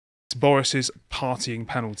Boris's partying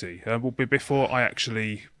penalty. Before I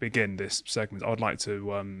actually begin this segment, I would like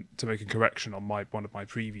to make a correction on one of my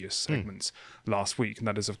previous segments last week, and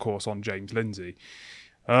that is, of course, on James Lindsay.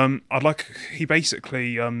 He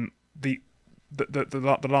basically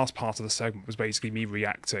the last part of the segment was basically me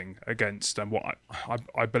reacting against what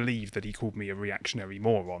I believe that he called me a reactionary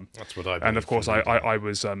moron. That's what I believe. And of course I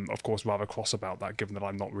was of course rather cross about that, given that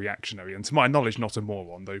I'm not reactionary and to my knowledge not a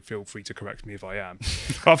moron, though feel free to correct me if I am.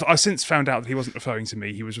 I've since found out that he wasn't referring to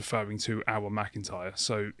me, he was referring to Aaron McIntyre,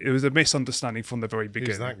 so it was a misunderstanding from the very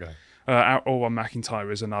beginning. Who's that guy? Aaron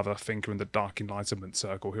McIntyre is another thinker in the Dark Enlightenment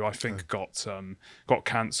circle who I think got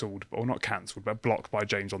cancelled, or not cancelled, but blocked by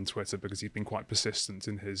James on Twitter because he's been quite persistent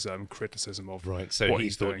in his criticism of so what he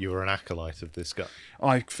he's thought doing. You were an acolyte of this guy.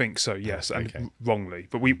 I think so, yes, and wrongly.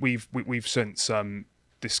 But we've since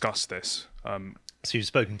discussed this. So you've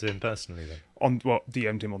spoken to him personally then?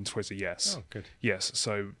 DM'd him on Twitter, yes. Oh, good. Yes,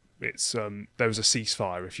 so it's there was a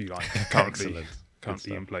ceasefire, if you like, currently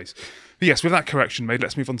in place. But yes, with that correction made,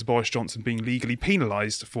 let's move on to Boris Johnson being legally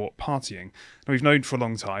penalised for partying. Now, we've known for a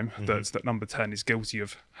long time that Number 10 is guilty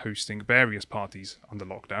of hosting various parties under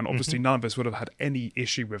lockdown. Obviously, none of us would have had any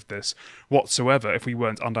issue with this whatsoever if we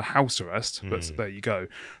weren't under house arrest, but there you go.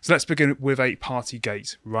 So let's begin with a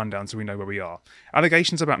Partygate rundown so we know where we are.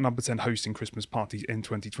 Allegations about Number 10 hosting Christmas parties in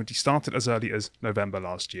 2020 started as early as November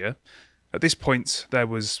last year. At this point, there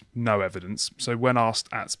was no evidence, so when asked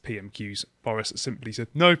at PMQs, Boris simply said,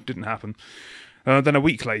 no, didn't happen. Then a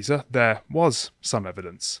week later, there was some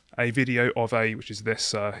evidence. A video of a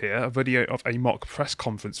video of a mock press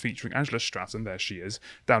conference featuring Angela Stratton, there she is,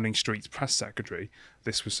 Downing Street's press secretary.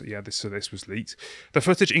 This was leaked. The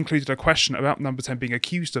footage included a question about Number 10 being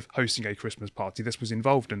accused of hosting a Christmas party. This was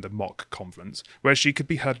involved in the mock conference, where she could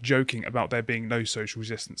be heard joking about there being no social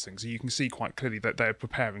distancing. So you can see quite clearly that they're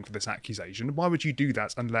preparing for this accusation. Why would you do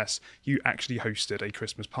that unless you actually hosted a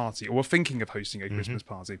Christmas party or were thinking of hosting a Christmas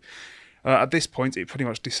party? At this point, it pretty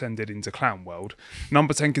much descended into clown world.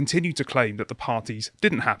 Number 10 continued to claim that the parties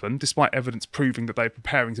didn't happen, despite evidence proving that they're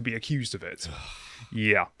preparing to be accused of it.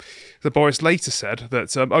 Yeah. So Boris later said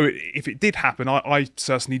that, if it did happen, I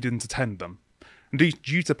certainly didn't attend them. And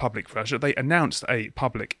due to public pressure, they announced a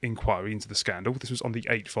public inquiry into the scandal. This was on the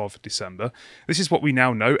 8th of December. This is what we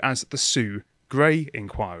now know as the Sue Gray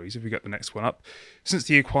inquiries, if we get the next one up. Since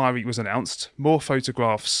the inquiry was announced, more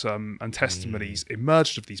photographs and testimonies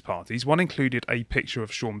emerged of these parties. One included a picture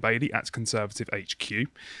of Sean Bailey at Conservative HQ,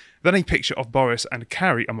 then a picture of Boris and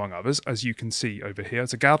Carrie, among others, as you can see over here,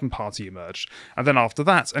 as a garden party emerged. And then after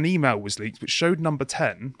that, an email was leaked which showed Number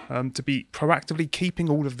 10 to be proactively keeping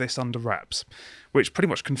all of this under wraps, which pretty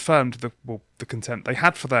much confirmed the contempt they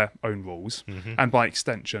had for their own rules, and by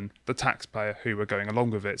extension, the taxpayer who were going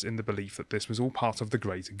along with it in the belief that this was all part of the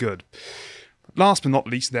greater good. Last but not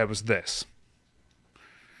least, there was this.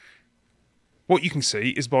 What you can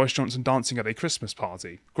see is Boris Johnson dancing at a Christmas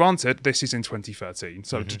party. Granted, this is in 2013,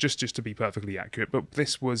 so just to be perfectly accurate, but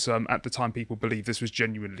this was, at the time, people believed this was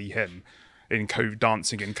genuinely him in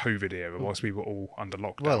dancing in COVID era, whilst we were all under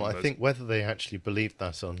lockdown. Well, I think whether they actually believed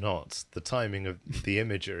that or not, the timing of the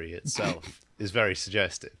imagery itself is very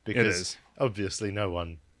suggestive, because obviously no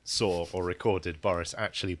one saw or recorded Boris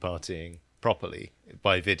actually partying properly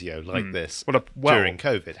by video like this during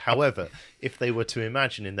COVID. However, if they were to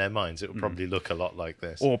imagine in their minds, it would probably look a lot like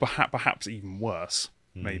this. Or perhaps even worse,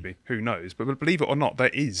 maybe. Who knows? But believe it or not, there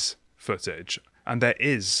is footage and there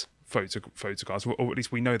is photographs, or at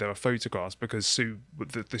least we know there are photographs, because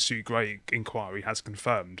the Sue Gray inquiry has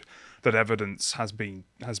confirmed that evidence has been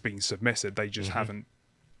submitted. They just haven't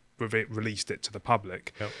released it to the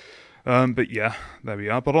public. Yep. But yeah, there we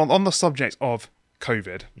are. But on the subject of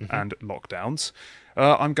COVID and lockdowns,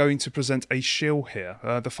 I'm going to present a shill here.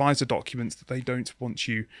 The Pfizer documents that they don't want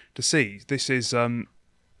you to see. This is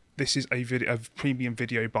a premium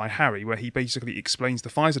video by Harry, where he basically explains the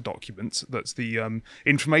Pfizer documents that the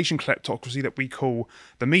information kleptocracy that we call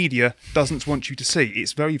the media doesn't want you to see.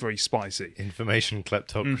 It's very, very spicy. Information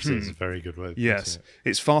kleptocracy is a very good word. Yes,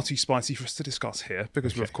 it's far too spicy for us to discuss here,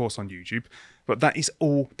 because we're, of course, on YouTube. But that is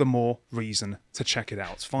all the more reason to check it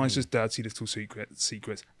out. Pfizer's dirty little secret.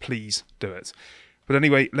 Please do it. But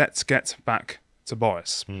anyway, let's get back to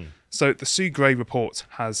Boris. So the Sue Gray report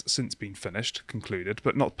has since been concluded,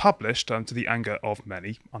 but not published, to the anger of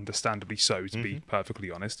many, understandably so, to be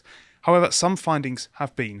perfectly honest. However, some findings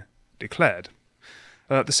have been declared.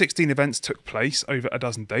 The 16 events took place over a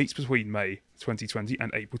dozen dates between May 2020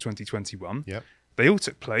 and April 2021. Yep. They all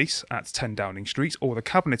took place at 10 Downing Street, or the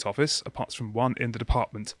Cabinet Office, apart from one in the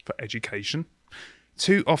Department for Education.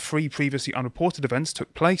 2 of 3 previously unreported events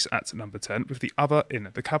took place at Number 10, with the other in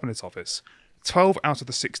the Cabinet Office. 12 out of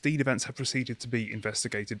the 16 events have proceeded to be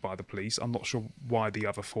investigated by the police. I'm not sure why the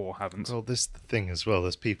other 4 haven't. Well, this is the thing as well,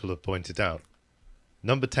 as people have pointed out.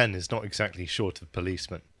 Number 10 is not exactly short of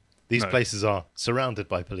policemen. These places are surrounded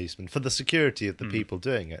by policemen for the security of the people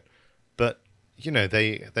doing it. But, you know,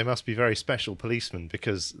 they must be very special policemen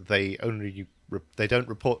because they don't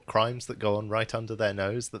report crimes that go on right under their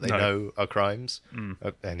nose that they know are crimes.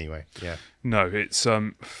 Anyway, yeah. No, it's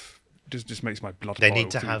just makes my blood boil. They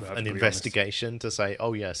need to have an investigation to say,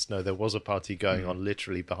 oh yes, no, there was a party going on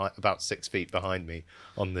literally about 6 feet behind me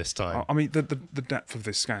on this time. I mean, the depth of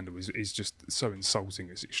this scandal is just so insulting.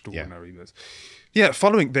 It's extraordinary. But yeah,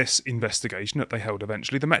 following this investigation that they held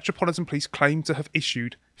eventually, the Metropolitan Police claimed to have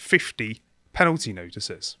issued 50 penalty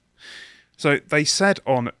notices. So they said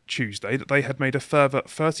on Tuesday that they had made a further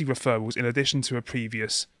 30 referrals in addition to a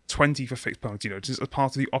previous 20 for fixed penalty notices as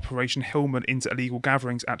part of the Operation Hillman into illegal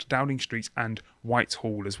gatherings at Downing Street and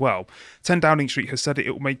Whitehall as well. 10 Downing Street has said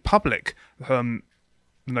it will make public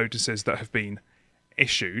notices that have been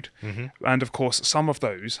issued. And of course, some of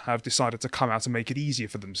those have decided to come out and make it easier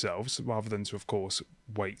for themselves rather than to, of course,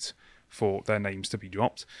 wait for their names to be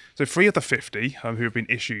dropped. So 3 of the 50 who have been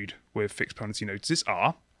issued with fixed penalty notices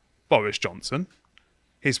are Boris Johnson,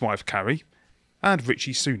 his wife Carrie, and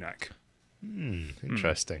Richie Sunak.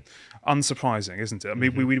 Interesting. Unsurprising, isn't it? I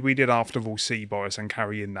mean, we did after all see Boris and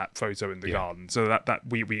Carrie in that photo in the garden, so that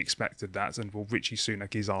we expected that. And well, Richie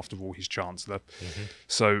Sunak is after all his chancellor,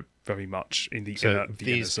 so very much in the inner circle.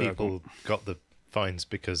 These people got the fines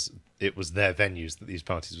because it was their venues that these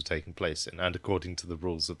parties were taking place in, and according to the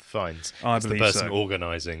rules of the fines, it's the person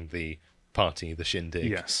organising the party, the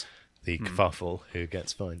shindig, the kerfuffle, who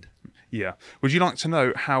gets fined. Yeah. Would you like to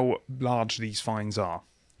know how large these fines are?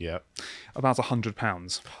 Yeah. About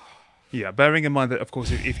 £100. Yeah, bearing in mind that, of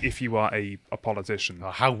course, if you are a politician...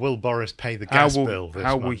 how will Boris pay the gas bill this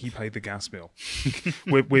month? Will he pay the gas bill?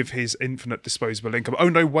 with his infinite disposable income. Oh,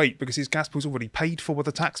 no, wait, because his gas bill's already paid for with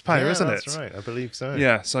the taxpayer, isn't it? That's right, I believe so.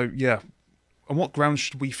 Yeah, so, yeah. On what grounds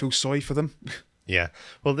should we feel sorry for them? Yeah,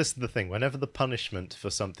 well, this is the thing. Whenever the punishment for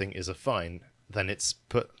something is a fine, then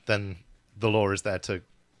then the law is there to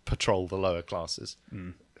patrol the lower classes,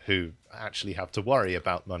 who actually have to worry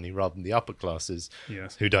about money rather than the upper classes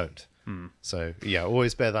who don't. So, yeah,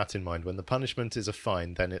 always bear that in mind. When the punishment is a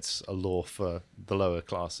fine, then it's a law for the lower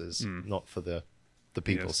classes, not for the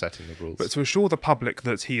people setting the rules. But to assure the public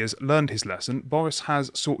that he has learned his lesson, Boris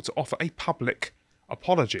has sought to offer a public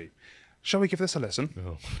apology. Shall we give this a listen?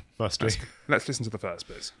 Oh, must we? Let's listen to the first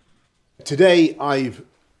bit. Today, I've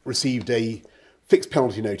received a fixed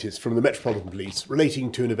penalty notice from the Metropolitan Police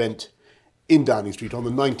relating to an event in Downing Street on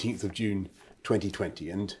the 19th of June 2020.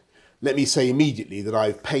 And let me say immediately that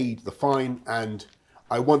I've paid the fine and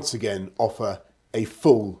I once again offer a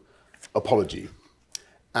full apology.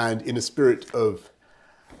 And in a spirit of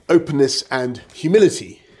openness and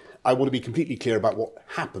humility, I want to be completely clear about what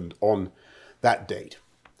happened on that date.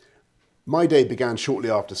 My day began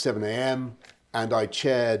shortly after 7 a.m. and I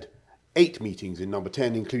chaired 8 meetings in number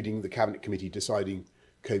 10, including the Cabinet Committee deciding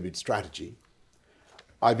COVID strategy.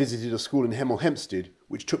 I visited a school in Hemel Hempstead,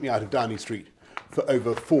 which took me out of Downing Street for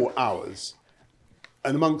over 4 hours.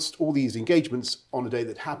 And amongst all these engagements, on a day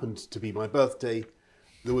that happened to be my birthday,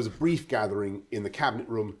 there was a brief gathering in the Cabinet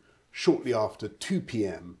Room shortly after 2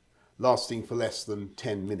 p.m, lasting for less than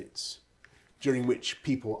 10 minutes, during which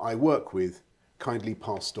people I work with kindly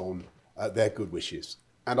passed on their good wishes.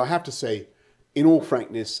 And I have to say, in all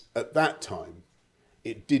frankness, at that time,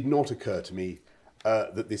 it did not occur to me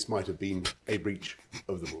that this might have been a breach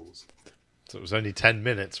of the rules. So it was only 10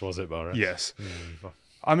 minutes, was it, Boris? Yes.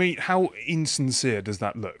 I mean, how insincere does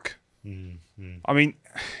that look? I mean,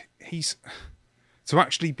 he's... To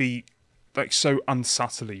actually be like so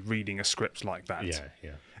unsubtly reading a script like that.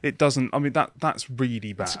 Yeah. It doesn't... I mean, that's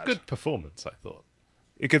really bad. It's a good performance, I thought.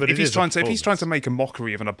 If he's trying to make a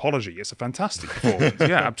mockery of an apology, it's a fantastic performance.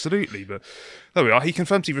 Yeah, absolutely. But there we are. He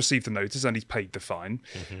confirms he received the notice and he's paid the fine.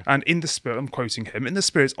 And in the spirit, I'm quoting him, in the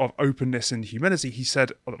spirit of openness and humility, he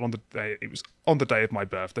said on the day, it was on the day of my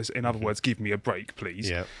birthday. So in other words, give me a break, please.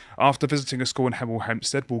 Yeah. After visiting a school in Hemel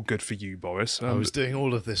Hempstead, well, good for you, Boris. I was doing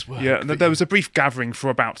all of this work. Yeah, there was a brief gathering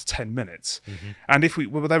for about 10 minutes. And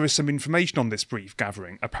there is some information on this brief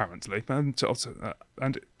gathering, apparently,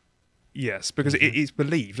 and yes, because it is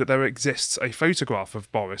believed that there exists a photograph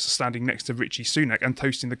of Boris standing next to Richie Sunak and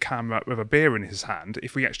toasting the camera with a beer in his hand.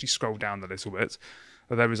 If we actually scroll down a little bit,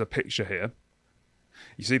 there is a picture here.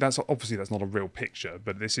 You see, that's not a real picture,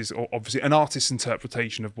 but this is obviously an artist's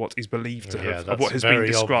interpretation of what is believed to have, of what has been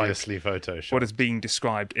described. Obviously photoshopped. What is being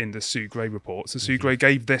described in the Sue Gray report. So Sue Gray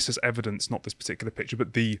gave this as evidence, not this particular picture,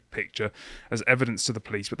 but the picture, as evidence to the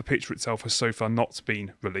police. But the picture itself has so far not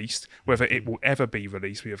been released. Whether it will ever be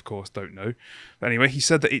released, we of course don't know. But anyway, he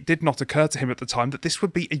said that it did not occur to him at the time that this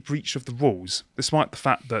would be a breach of the rules, despite the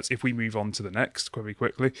fact that, if we move on to the next very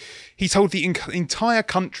quickly, he told the entire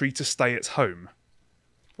country to stay at home.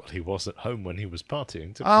 Well, he was at home when he was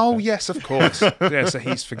partying. Oh, yes, of course. Yeah, so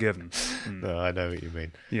he's forgiven. No, I know what you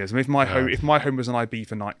mean. Yes, if my home was an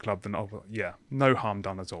Ibiza nightclub, then no harm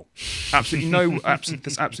done at all.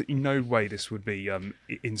 There's absolutely no way this would be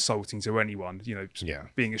insulting to anyone.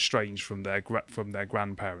 Being estranged from their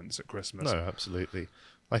grandparents at Christmas. No, absolutely.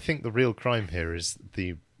 I think the real crime here is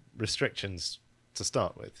the restrictions to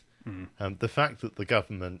start with. The fact that the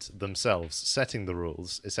government themselves setting the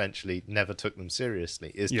rules essentially never took them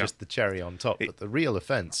seriously is just the cherry on top. But the real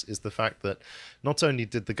offence is the fact that not only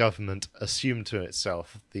did the government assume to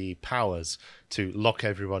itself the powers to lock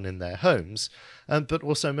everyone in their homes, but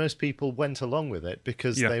also most people went along with it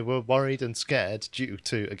because they were worried and scared due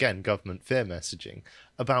to, again, government fear messaging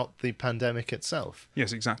about the pandemic itself.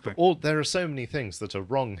 Yes, exactly. There are so many things that are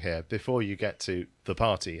wrong here before you get to the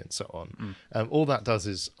party and so on. All that does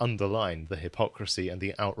is underline the hypocrisy and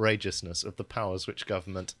the outrageousness of the powers which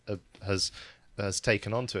government has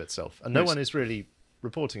taken onto itself. And no one is really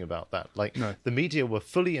reporting about that. The media were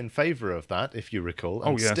fully in favour of that, if you recall,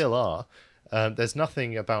 and still are. There's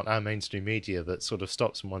nothing about our mainstream media that sort of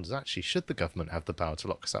stops and wonders, actually, should the government have the power to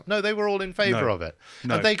lock us up? No, they were all in favour of it.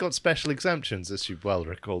 No. And they got special exemptions, as you well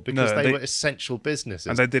recall, because they were essential businesses.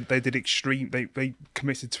 And they did they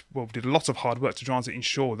committed to, did a lot of hard work to try to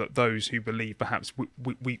ensure that those who believe perhaps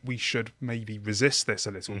we should maybe resist this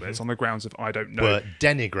a little bit on the grounds of, I don't know, were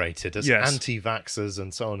denigrated as anti-vaxxers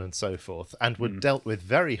and so on and so forth, and were dealt with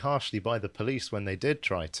very harshly by the police when they did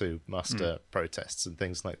try to muster protests and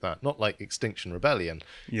things like that. Not like Extinction Rebellion,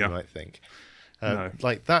 you might think.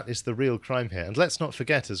 That is the real crime here. And let's not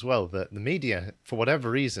forget as well that the media, for whatever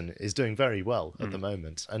reason, is doing very well at the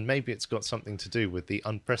moment. And maybe it's got something to do with the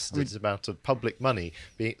unprecedented amount of public money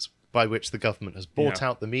by which the government has bought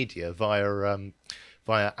out the media via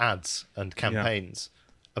ads and campaigns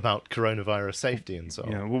about coronavirus safety and so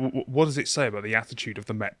on. What does it say about the attitude of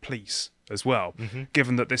the Met Police as well?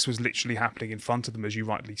 Given that this was literally happening in front of them, as you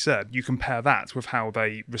rightly said, you compare that with how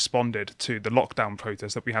they responded to the lockdown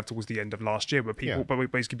protests that we had towards the end of last year, where people were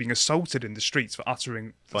basically being assaulted in the streets for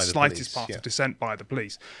uttering the slightest part of dissent by the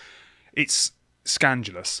police. It's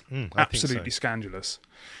scandalous, absolutely scandalous.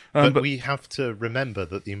 But we have to remember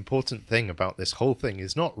that the important thing about this whole thing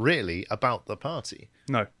is not really about the party.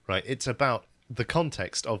 No. Right? It's about the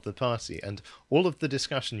context of the party, and all of the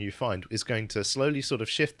discussion you find is going to slowly sort of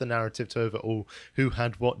shift the narrative to over who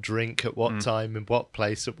had what drink at what time, in what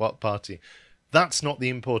place, at what party. That's not the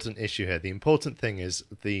important issue here. The important thing is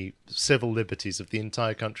the civil liberties of the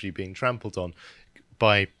entire country being trampled on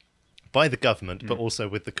by the government, but also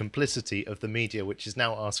with the complicity of the media, which is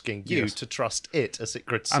now asking you to trust it as it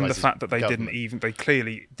criticizes and the fact that they government. they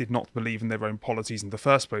clearly did not believe in their own policies in the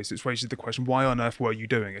first place. It's raised the question, why on earth were you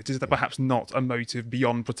doing it? Is there perhaps not a motive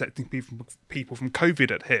beyond protecting people from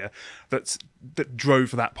COVID at here that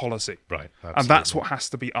drove that policy? Right, absolutely. And that's what has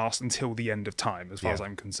to be asked until the end of time, as far as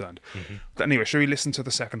I'm concerned. But anyway, shall we listen to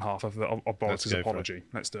the second half of Boris's apology?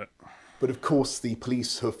 Let's do it. But of course, the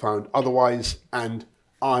police have found otherwise, and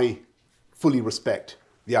I fully respect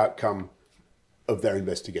the outcome of their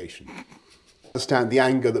investigation. I understand the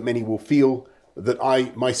anger that many will feel, that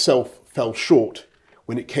I myself fell short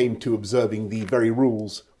when it came to observing the very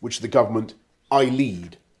rules which the government I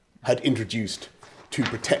lead had introduced to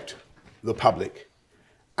protect the public.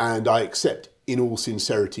 And I accept in all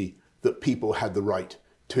sincerity that people had the right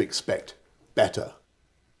to expect better.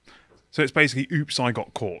 So it's basically, oops, I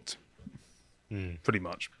got caught. Pretty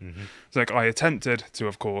much. It's like, I attempted to,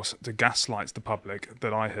 of course, to gaslight the public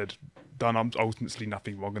that I had done ultimately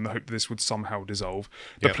nothing wrong in the hope that this would somehow dissolve.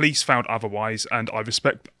 The police found otherwise, and I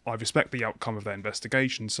respect the outcome of their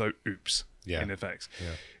investigation, so oops, in effect.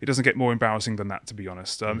 It doesn't get more embarrassing than that, to be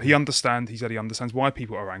honest. He said he understands why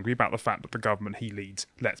people are angry about the fact that the government he leads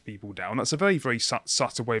lets people down. That's a very, very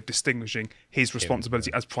subtle way of distinguishing his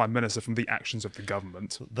responsibility as Prime Minister from the actions of the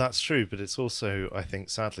government. That's true, but it's also, I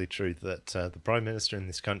think, sadly true that the Prime Minister in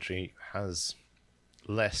this country has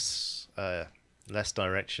less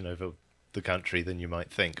direction over the country than you might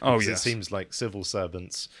think. It seems like civil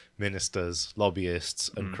servants, ministers, lobbyists,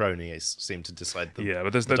 and cronies seem to decide the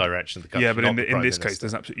direction of the country. Yeah, but in this case,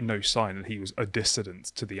 there's absolutely no sign that he was a dissident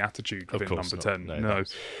to the attitude within Number 10. No.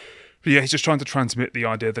 But yeah, he's just trying to transmit the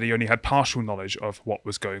idea that he only had partial knowledge of what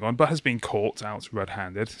was going on, but has been caught out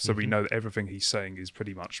red-handed. So we know that everything he's saying is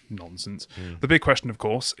pretty much nonsense. The big question, of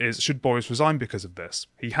course, is should Boris resign because of this?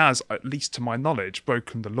 He has, at least to my knowledge,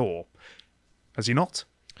 broken the law. Has he not?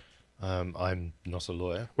 I'm not a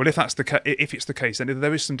lawyer. Well, if it's the case, then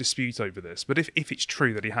there is some dispute over this. But if it's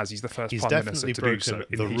true that he's the first prime minister to do so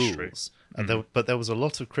in history. Rules. And but there was a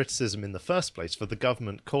lot of criticism in the first place for the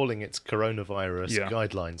government calling its coronavirus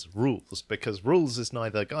guidelines rules, because rules is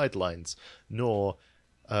neither guidelines nor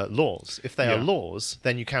laws. If they are laws,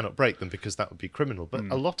 then you cannot break them because that would be criminal. But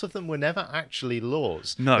a lot of them were never actually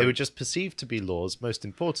laws. No. They were just perceived to be laws, most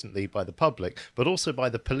importantly by the public, but also by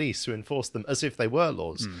the police who enforced them as if they were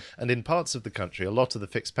laws. And in parts of the country, a lot of the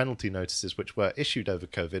fixed penalty notices which were issued over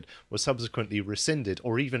COVID were subsequently rescinded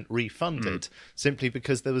or even refunded simply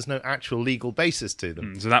because there was no actual legal basis to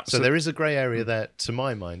them. So there is a grey area there, to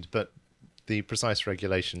my mind, but the precise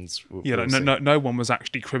regulations. No one was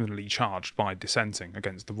actually criminally charged by dissenting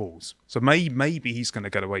against the rules. So maybe he's going to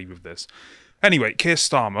get away with this. Anyway, Keir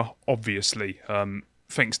Starmer obviously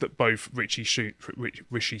thinks that both Rishi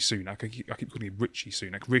Sunak, I keep calling him Rishi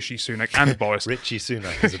Sunak and Boris. Rishi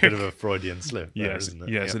Sunak is a bit of a Freudian slip, isn't it?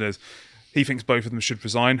 Yes, it is. He thinks both of them should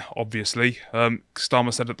resign, obviously.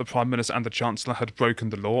 Starmer said that the Prime Minister and the Chancellor had broken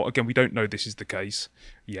the law. Again, we don't know this is the case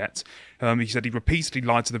yet. He said he repeatedly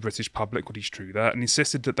lied to the British public, what is true there, and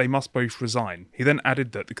insisted that they must both resign. He then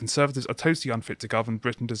added that the Conservatives are totally unfit to govern,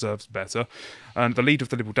 Britain deserves better. And the leader of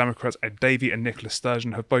the Liberal Democrats, Ed Davey and Nicola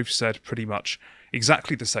Sturgeon, have both said pretty much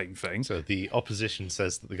exactly the same thing. So the opposition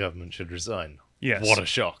says that the government should resign. Yes. What a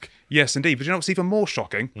shock. Yes, indeed. But you know what's even more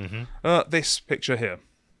shocking? This picture here.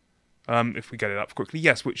 If we get it up quickly,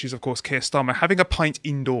 yes, which is, of course, Keir Starmer having a pint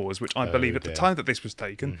indoors, which I believe at the time that this was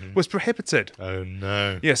taken was prohibited. Oh,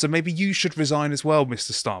 no. Yeah, so maybe you should resign as well,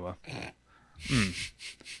 Mr. Starmer.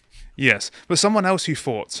 Yes, but someone else who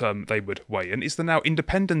thought they would weigh in is the now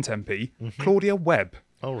independent MP, Claudia Webb.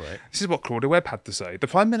 All right. This is what Claudia Webb had to say. The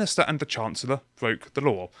Prime Minister and the Chancellor broke the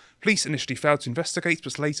law. Police initially failed to investigate,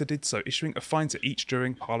 but later did so, issuing a fine to each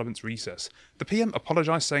during Parliament's recess. The PM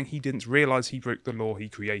apologised, saying he didn't realise he broke the law he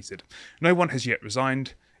created. No one has yet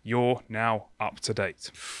resigned. You're now up to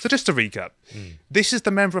date. So just to recap, this is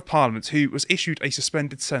the Member of Parliament who was issued a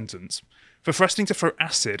suspended sentence for threatening to throw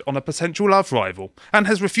acid on a potential love rival and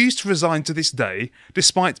has refused to resign to this day,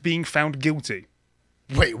 despite being found guilty.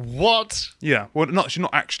 Wait, what? Yeah, well, she's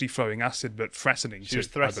not actually throwing acid, but threatening. She was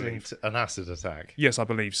threatening an acid attack. Yes, I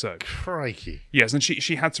believe so. Crikey. Yes, and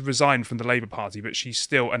she had to resign from the Labour Party, but she's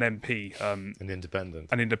still an MP. An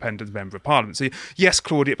independent Member of Parliament. So, yes,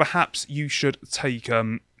 Claudia, perhaps you should take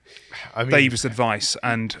Dave's advice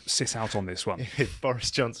and sit out on this one. If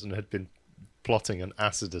Boris Johnson had been plotting an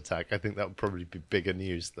acid attack, I think that would probably be bigger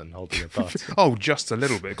news than holding a party. Oh, just a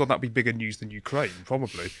little bit. God, that'd be bigger news than Ukraine,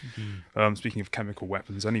 probably. Speaking of chemical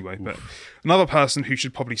weapons, anyway. But another person who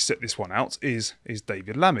should probably sit this one out is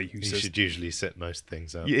David Lammy, who says should usually sit most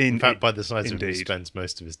things out. In fact, by the size of it, he spends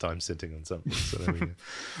most of his time sitting on something. So there we go.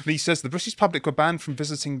 He says the British public were banned from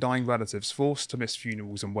visiting dying relatives, forced to miss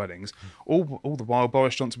funerals and weddings. All the while,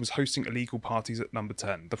 Boris Johnson was hosting illegal parties at Number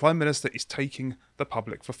 10. The Prime Minister is taking the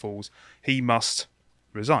public for fools. He must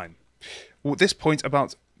resign. Well, this point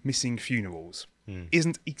about missing funerals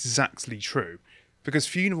isn't exactly true, because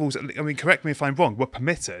funerals, I mean, correct me if I'm wrong, were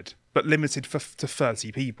permitted but limited to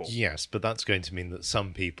 30 people. Yes, but that's going to mean that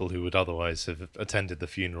some people who would otherwise have attended the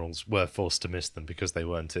funerals were forced to miss them because they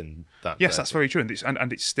weren't in that. Yes, that's very true, and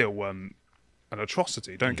it's still an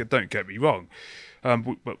atrocity. Don't get me wrong,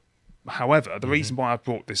 but however, the reason why I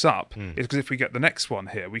brought this up is because if we get the next one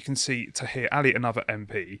here, we can see Tahir Ali, another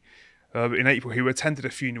MP, in April, who attended a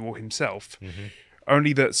funeral himself,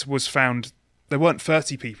 only that was found there weren't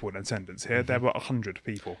 30 people in attendance here, there were 100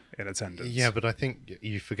 people in attendance. Yeah, but I think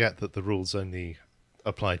you forget that the rules only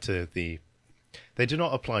apply to they do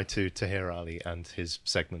not apply to Tahir Ali and his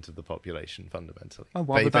segment of the population, fundamentally. Oh,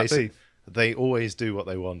 why would that be? They always do what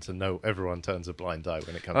they want, and everyone turns a blind eye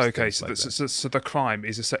when it comes to things like that. So the crime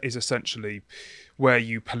is essentially where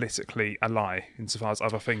you politically ally, insofar as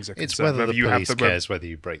other things are concerned. It's whether the police cares whether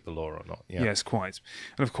you break the law or not. Yeah. Yes, quite.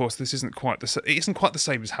 And of course, this isn't quite the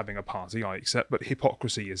same as having a party, I accept, but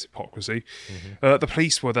hypocrisy is hypocrisy. The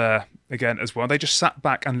police were there again as well. They just sat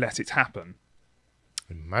back and let it happen.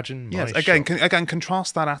 Imagine my yes, again,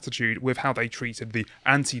 contrast that attitude with how they treated the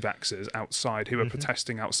anti-vaxxers outside who were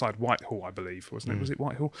protesting outside Whitehall, I believe, wasn't it? Was it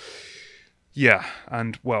Whitehall? Yeah,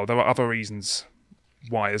 and well, there are other reasons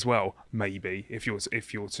why as well. Maybe if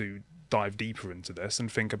you're to dive deeper into this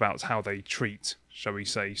and think about how they treat shall we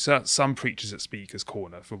say, some preachers at Speaker's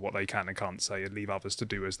Corner for what they can and can't say, and leave others to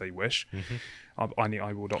do as they wish. I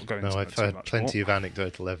will not go into that too much more. I've heard plenty of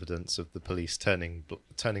anecdotal evidence of the police turning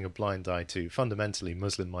a blind eye to fundamentally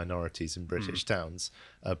Muslim minorities in British towns,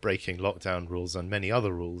 breaking lockdown rules and many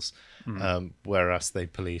other rules, whereas they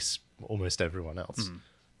police almost everyone else.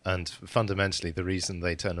 And fundamentally, the reason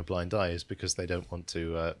they turn a blind eye is because they don't want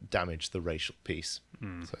to damage the racial peace.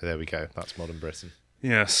 So there we go. That's modern Britain.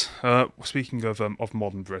 Yes. Speaking of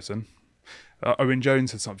modern Britain, Owen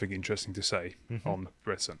Jones had something interesting to say on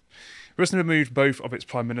Britain. Britain removed both of its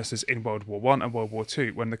prime ministers in World War I and World War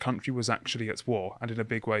II when the country was actually at war, and in a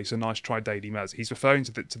big way. So nice try, Daily Mail. He's referring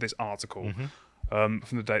to this article from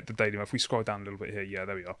the Daily Mail. If we scroll down a little bit here, yeah,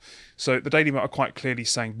 there we are. So the Daily Mail are quite clearly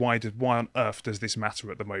saying, why on earth does this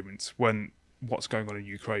matter at the moment when what's going on in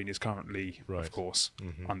Ukraine is currently, of course,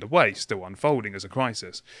 underway, still unfolding as a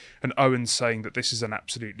crisis. And Owen's saying that this is an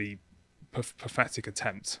absolutely pathetic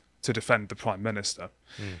attempt to defend the Prime Minister,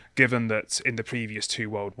 given that in the previous 2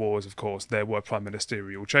 world wars, of course, there were prime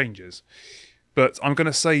ministerial changes. But I'm going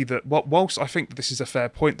to say that whilst I think that this is a fair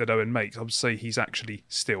point that Owen makes, I would say he's actually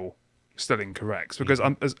still incorrect. Because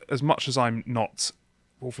as much as I'm not,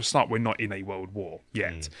 well, for a start, we're not in a world war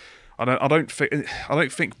yet. I don't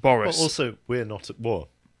think Boris. But also, we're not at war.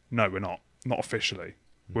 No, we're not officially.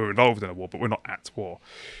 We're involved in a war, but we're not at war.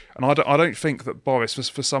 And I don't think that Boris,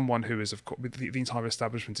 for someone who is, of course, the entire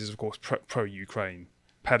establishment is, of course, pro-Ukraine,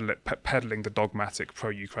 peddling the dogmatic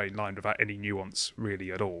pro-Ukraine line without any nuance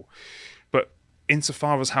really at all. But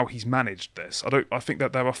insofar as how he's managed this, I think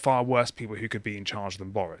that there are far worse people who could be in charge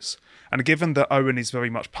than Boris. And given that Owen is very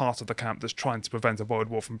much part of the camp that's trying to prevent a world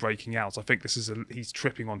war from breaking out, I think he's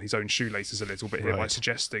tripping on his own shoelaces a little bit here by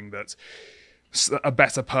suggesting that a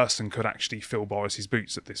better person could actually fill Boris's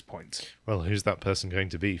boots at this point. Well, who's that person going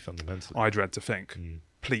to be, fundamentally? I dread to think.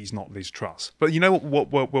 Please not Liz Truss. But you know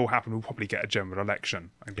what will happen? We'll probably get a general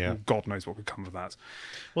election. And God knows what could come of that.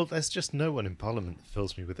 Well, there's just no one in Parliament that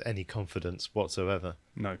fills me with any confidence whatsoever.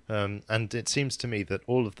 No. And it seems to me that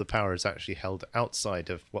all of the power is actually held outside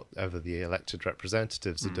of whatever the elected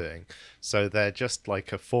representatives are doing. So they're just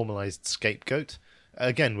like a formalised scapegoat.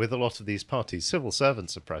 Again, with a lot of these parties, civil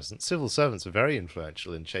servants are present. Civil servants are very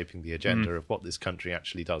influential in shaping the agenda of what this country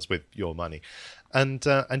actually does with your money. And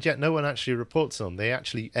yet no one actually reports on them. They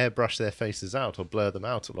actually airbrush their faces out or blur them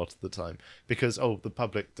out a lot of the time because, the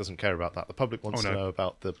public doesn't care about that. The public wants to know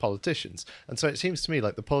about the politicians. And so it seems to me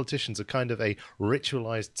like the politicians are kind of a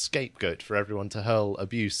ritualized scapegoat for everyone to hurl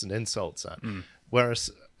abuse and insults at. Whereas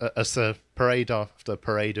as a parade after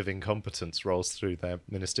parade of incompetence rolls through their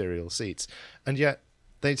ministerial seats, and yet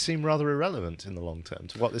they seem rather irrelevant in the long term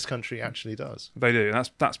to what this country actually does. They do, and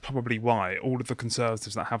that's probably why all of the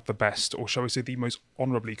Conservatives that have the best, or shall we say the most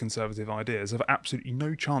honourably Conservative ideas, have absolutely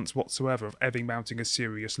no chance whatsoever of ever mounting a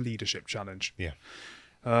serious leadership challenge. Yeah.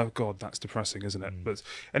 God, that's depressing, isn't it? But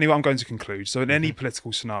anyway, I'm going to conclude. So in any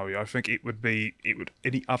political scenario, I think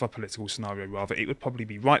any other political scenario rather, it would probably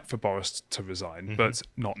be right for Boris to resign, but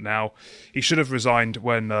not now. He should have resigned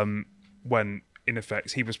when in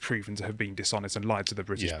effect, he was proven to have been dishonest and lied to the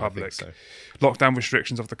British public. I think so. Lockdown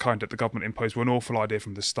restrictions of the kind that the government imposed were an awful idea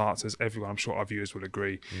from the start, as everyone, I'm sure our viewers will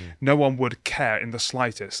agree. No one would care in the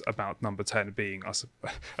slightest about Number 10 being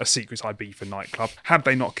a secret Ibiza nightclub had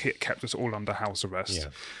they not kept us all under house arrest. Yeah.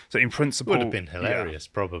 So in principle... It would have been hilarious,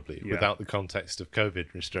 probably, without the context of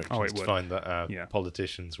COVID restrictions, to find that our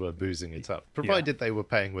politicians were boozing it up, provided they were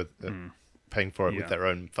paying for it with their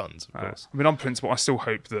own funds, of course. I mean, on principle, I still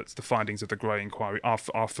hope that the findings of the Gray inquiry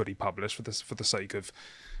are fully published for the sake of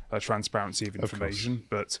transparency of information,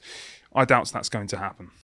 but I doubt that's going to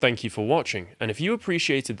happen. Thank you for watching, and if you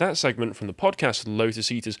appreciated that segment from the podcast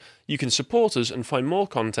Lotus Eaters, you can support us and find more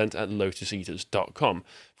content at lotuseaters.com.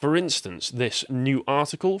 For instance, this new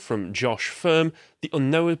article from Josh Firm, The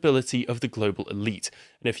Unknowability of the Global Elite.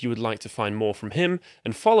 And if you would like to find more from him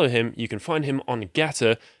and follow him, you can find him on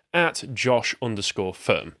Getter at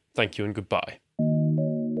Josh_Firm. Thank you and goodbye.